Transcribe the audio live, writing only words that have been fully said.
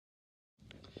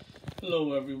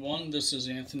Hello everyone, this is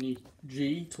Anthony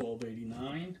G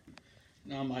 1289.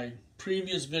 Now my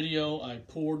previous video I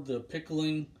poured the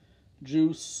pickling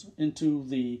juice into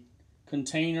the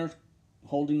container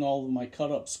holding all of my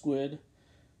cut up squid.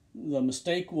 The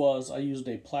mistake was I used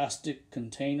a plastic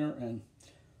container and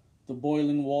the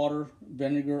boiling water,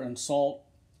 vinegar and salt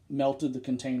melted the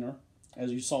container,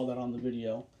 as you saw that on the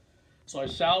video. So I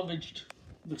salvaged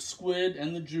the squid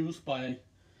and the juice by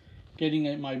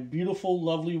getting my beautiful,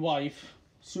 lovely wife,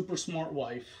 super smart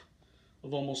wife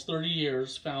of almost 30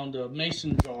 years, found a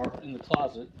mason jar in the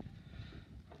closet.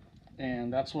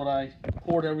 And that's what I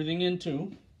poured everything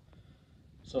into.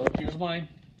 So here's my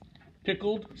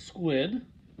pickled squid.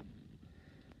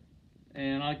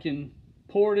 And I can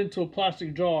pour it into a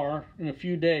plastic jar in a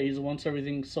few days once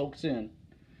everything soaks in.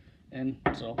 And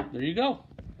so there you go.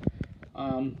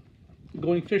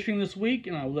 Going fishing this week,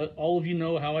 and I'll let all of you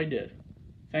know how I did.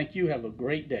 Thank you. Have a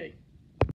great day.